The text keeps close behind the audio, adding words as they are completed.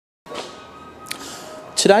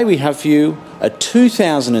Today we have for you a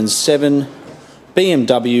 2007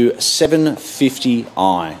 BMW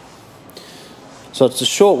 750i. So it's a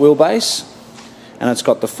short wheelbase and it's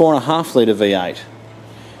got the 4.5 litre V8.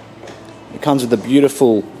 It comes with a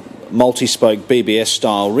beautiful multi-spoke BBS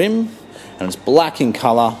style rim and it's black in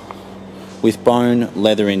colour with bone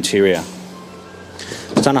leather interior.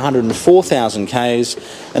 It's done 104,000 Ks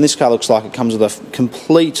and this car looks like it comes with a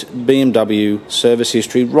complete BMW service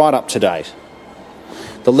history right up to date.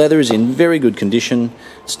 The leather is in very good condition.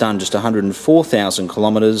 It's done just 104,000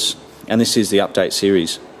 kilometres and this is the update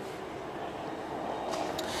series.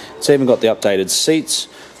 It's even got the updated seats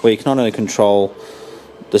where you can not only control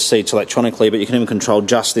the seats electronically but you can even control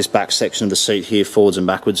just this back section of the seat here forwards and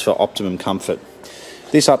backwards for optimum comfort.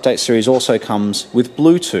 This update series also comes with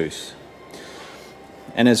Bluetooth.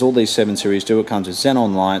 And as all these 7 Series do, it comes with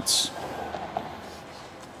xenon lights,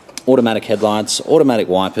 automatic headlights, automatic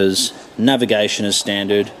wipers, navigation as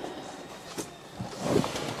standard.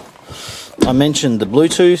 I mentioned the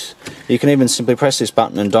Bluetooth. You can even simply press this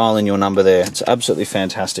button and dial in your number there. It's absolutely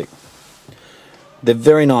fantastic. They're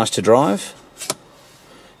very nice to drive.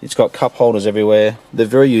 It's got cup holders everywhere. They're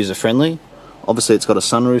very user friendly. Obviously it's got a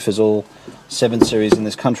sunroof as all 7 Series in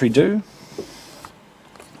this country do.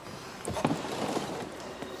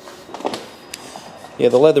 Yeah,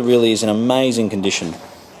 the leather really is in amazing condition.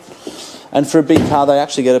 And for a big car, they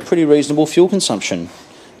actually get a pretty reasonable fuel consumption.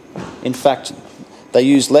 In fact, they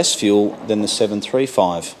use less fuel than the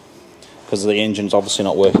 735 because the engine's obviously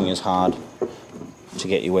not working as hard to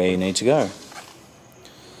get you where you need to go.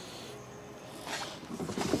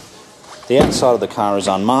 The outside of the car is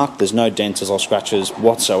unmarked. There's no dents or scratches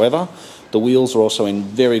whatsoever. The wheels are also in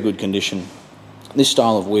very good condition. This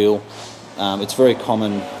style of wheel, it's very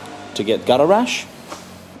common to get gutter rash.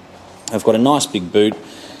 I've got a nice big boot.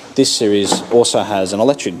 This series also has an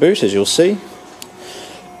electric boot, as you'll see.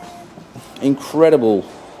 Incredible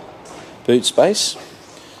boot space.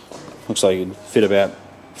 Looks like you can fit about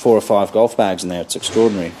 4 or 5 golf bags in there. It's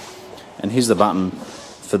extraordinary. And here's the button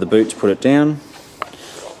for the boot to put it down.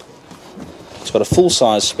 It's got a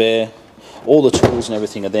full-size spare. All the tools and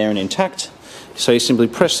everything are there and intact. So you simply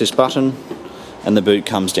press this button and the boot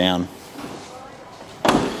comes down.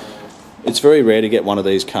 It's very rare to get one of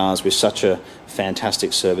these cars with such a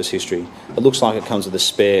fantastic service history. It looks like it comes with a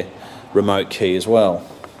spare remote key as well.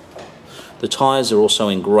 The tyres are also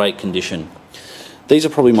in great condition. These are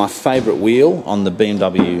probably my favourite wheel on the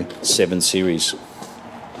BMW 7 Series.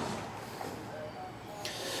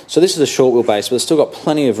 So this is a short wheelbase, but it's still got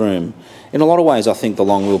plenty of room. In a lot of ways, I think the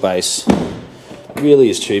long wheelbase really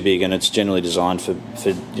is too big, and it's generally designed for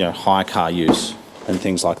hire car use and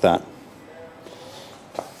things like that.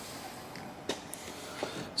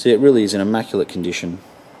 So it really is in immaculate condition.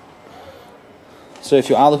 So if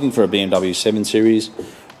you are looking for a BMW 7 Series,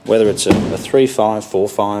 whether it's a 35,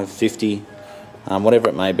 45, 50, whatever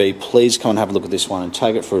it may be, please come and have a look at this one and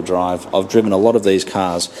take it for a drive. I've driven a lot of these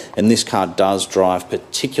cars and this car does drive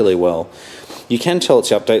particularly well. You can tell it's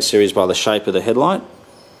the update series by the shape of the headlight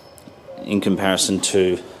in comparison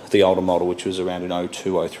to the older model, which was around in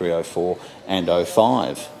 02, 03, 04 and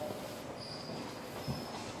 05.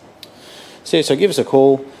 So give us a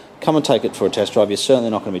call, come and take it for a test drive. You're certainly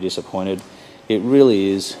not going to be disappointed. It really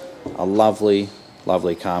is a lovely,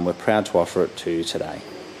 lovely car and we're proud to offer it to you today.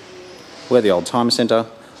 We're the Oldtimer Centre,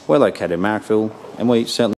 we're located in Marrickville and we certainly